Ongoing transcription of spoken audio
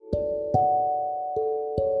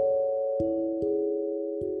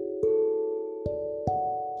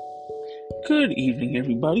Good evening,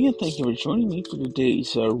 everybody, and thank you for joining me for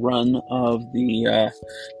today's run of the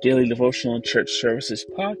Daily Devotional and Church Services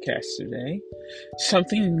podcast today.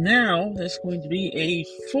 Something now that's going to be a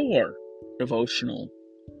 4 devotional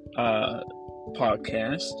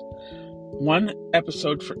podcast, one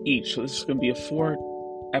episode for each. So this is going to be a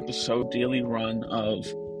 4-episode daily run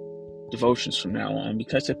of devotions from now on,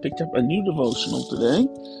 because I picked up a new devotional today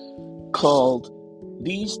called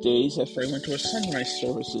These Days after I went to a sunrise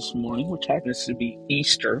service this morning, which happens to be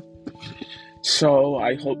Easter. So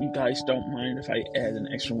I hope you guys don't mind if I add an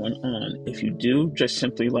extra one on. If you do, just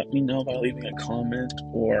simply let me know by leaving a comment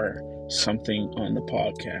or something on the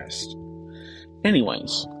podcast.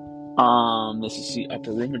 Anyways, this is the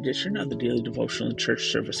Upper Room edition of the Daily Devotional and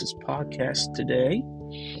Church Services podcast today.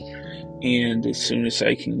 And as soon as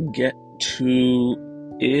I can get to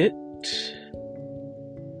it,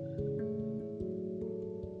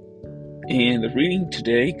 and the reading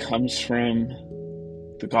today comes from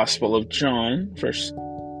the Gospel of John,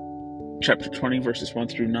 chapter 20, verses 1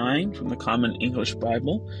 through 9 from the Common English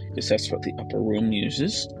Bible, because that's what the Upper Room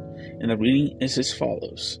uses. And the reading is as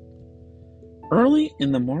follows. Early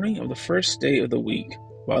in the morning of the first day of the week,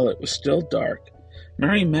 while it was still dark,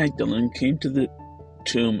 Mary Magdalene came to the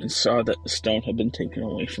tomb and saw that the stone had been taken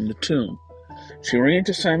away from the tomb. She ran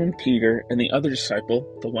to Simon Peter and the other disciple,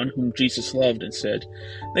 the one whom Jesus loved, and said,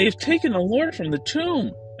 "They have taken the Lord from the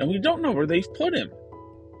tomb, and we don't know where they've put him."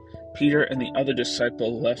 Peter and the other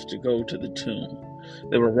disciple left to go to the tomb.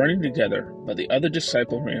 They were running together, but the other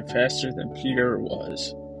disciple ran faster than Peter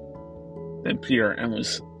and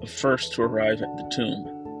was the first to arrive at the tomb.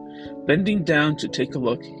 Bending down to take a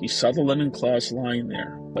look, he saw the linen cloths lying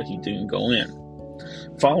there, but he didn't go in.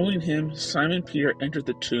 Following him, Simon Peter entered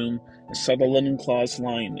the tomb and saw the linen cloths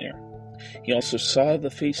lying there. He also saw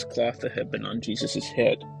the face cloth that had been on Jesus'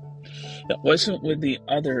 head. It wasn't with the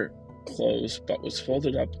other clothes, but was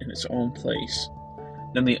folded up in its own place.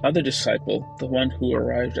 Then the other disciple, the one who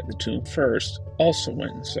arrived at the tomb first, also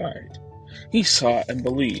went inside. He saw and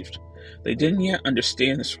believed. They didn't yet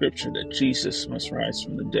understand the scripture that Jesus must rise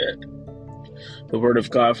from the dead. The word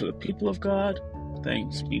of God for the people of God.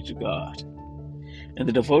 Thanks be to God. And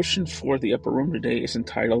the devotion for the Upper Room today is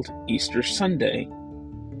entitled Easter Sunday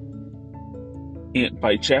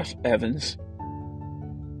by Jeff Evans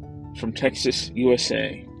from Texas,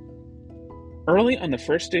 USA. Early on the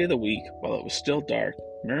first day of the week, while it was still dark,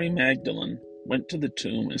 Mary Magdalene went to the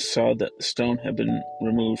tomb and saw that the stone had been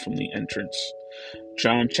removed from the entrance.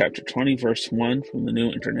 John chapter 20, verse 1 from the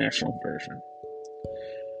New International Version.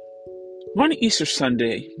 One Easter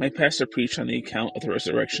Sunday, my pastor preached on the account of the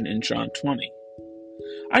resurrection in John 20.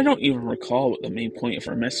 I don't even recall what the main point of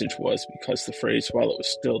our message was, because the phrase, "while it was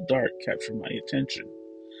still dark," captured my attention.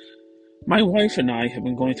 My wife and I have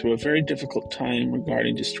been going through a very difficult time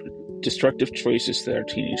regarding destructive choices that our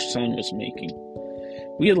teenage son was making.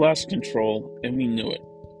 We had lost control, and we knew it.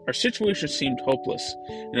 Our situation seemed hopeless,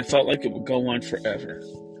 and it felt like it would go on forever.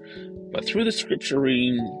 But though the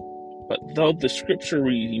scripture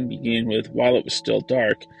reading began with, "while it was still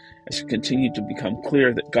dark," as it continued to become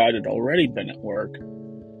clear that God had already been at work,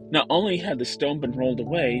 not only had the stone been rolled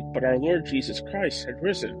away, but our Lord Jesus Christ had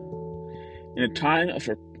risen. In a time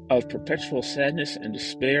of perpetual sadness and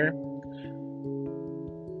despair,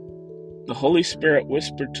 the Holy Spirit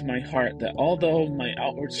whispered to my heart that although my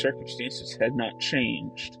outward circumstances had not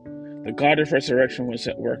changed, the God of resurrection was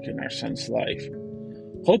at work in our son's life.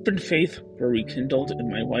 Hope and faith were rekindled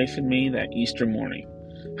in my wife and me that Easter morning.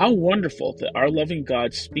 How wonderful that our loving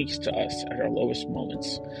God speaks to us at our lowest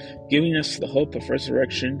moments, giving us the hope of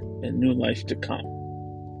resurrection and new life to come.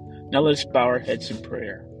 Now let us bow our heads in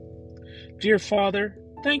prayer. Dear Father,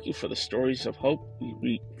 thank you for the stories of hope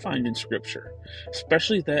we find in Scripture,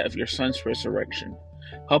 especially that of your Son's resurrection.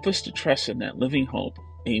 Help us to trust in that living hope.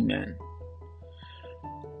 Amen.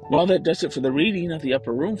 Well, that does it for the reading of the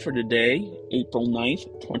Upper Room for today, April 9th,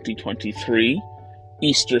 2023,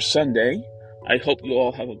 Easter Sunday. I hope you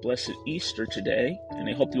all have a blessed Easter today, and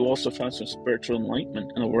I hope you also found some spiritual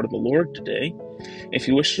enlightenment in the Word of the Lord today. If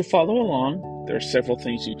you wish to follow along, there are several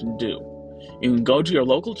things you can do. You can go to your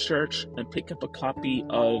local church and pick up a copy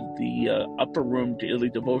of the Upper Room Daily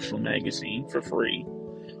Devotional magazine for free,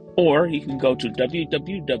 or you can go to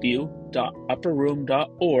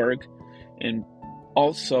www.upperroom.org and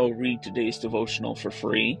also read today's devotional for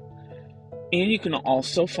free. And you can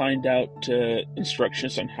also find out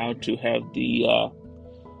instructions on how to have the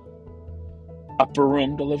Upper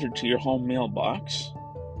Room delivered to your home mailbox.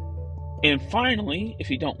 And finally, if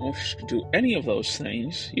you don't wish to do any of those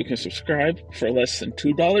things, you can subscribe for less than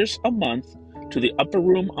 $2 a month to the Upper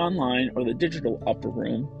Room online or the digital Upper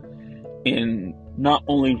Room. And not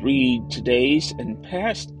only read today's and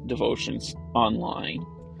past devotions online,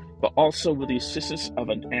 but also with the assistance of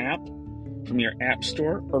an app from your App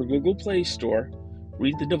Store or Google Play Store,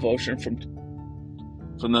 read the devotion from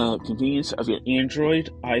the convenience of your Android,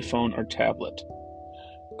 iPhone, or tablet.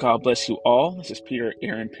 God bless you all. This is Peter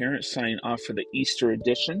Aaron Parent signing off for the Easter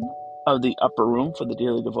edition of the Upper Room for the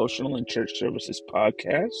Daily Devotional and Church Services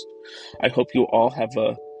podcast. I hope you all have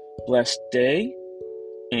a blessed day,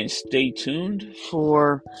 and stay tuned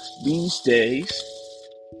for these days,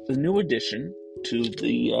 the new addition to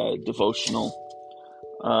the devotional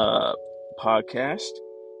podcast.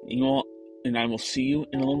 And I will see you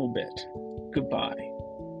in a little bit. Goodbye.